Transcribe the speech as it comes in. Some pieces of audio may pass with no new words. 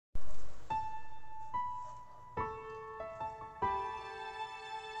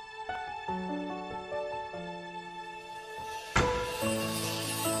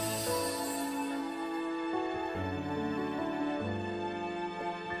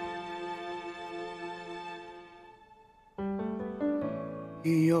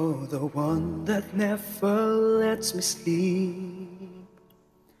You're the one that never lets me sleep.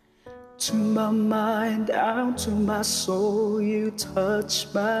 To my mind, down to my soul, you touch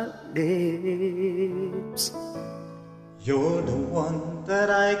my lips. You're the one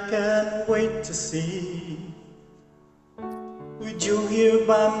that I can't wait to see. With you here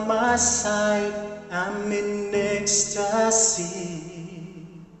by my side, I'm in ecstasy.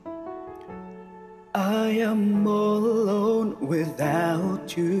 I am all alone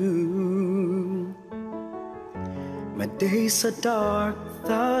without you. My days are dark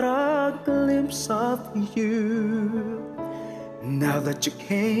without a glimpse of you. Now that you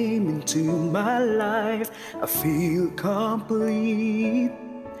came into my life, I feel complete.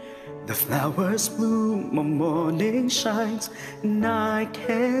 The flowers bloom, my morning shines, and I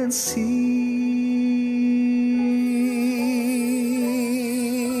can see.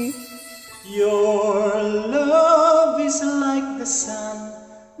 Your love is like the sun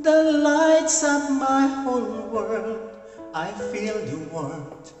that lights up my whole world. I feel the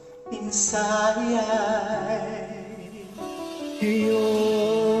warmth inside.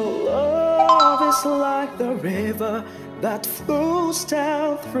 Your love is like the river that flows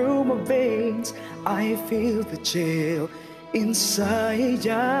down through my veins. I feel the chill inside.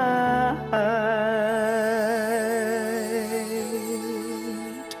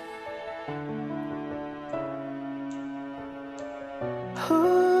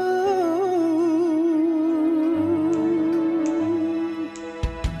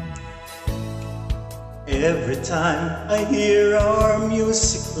 Every time I hear our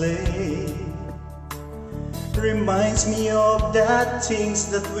music play, reminds me of that things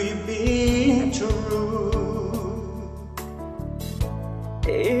that we've been through.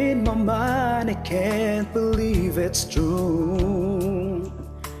 In my mind, I can't believe it's true,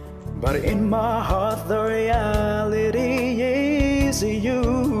 but in my heart the reality is you.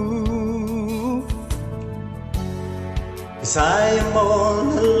 'Cause I am all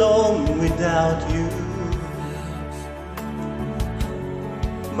alone without you.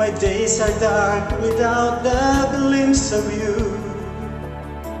 My days are dark without the glimpse of you.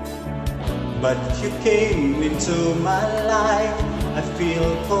 But you came into my life, I feel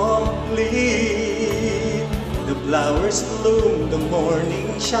complete. The flowers bloom, the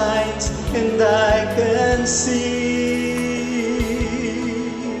morning shines, and I can see.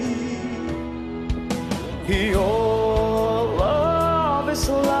 Your love is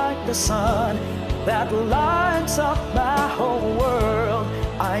like the sun that lights up my whole world.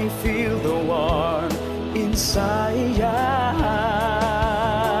 I feel the warmth inside.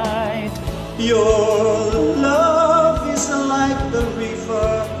 Your love is like the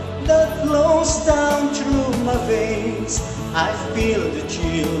river that flows down through my veins. I feel the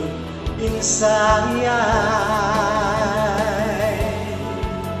chill inside.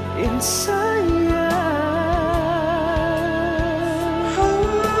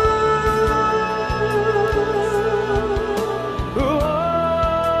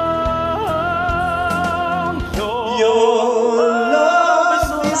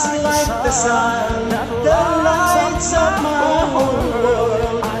 Sun that lights up my whole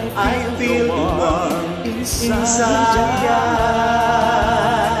world. I feel the warmth inside.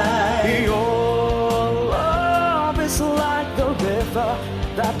 Your love is like the river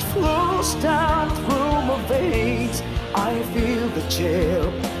that flows down through my veins. I feel the chill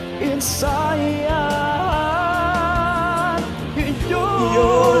inside.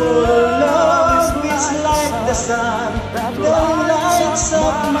 Your love is like the sun that lights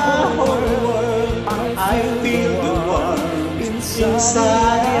up my whole world. I feel the warmth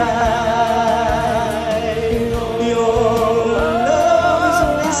inside. Your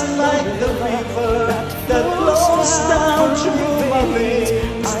love is like the river that flows down through my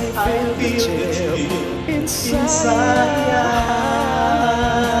veins. I feel the chill inside.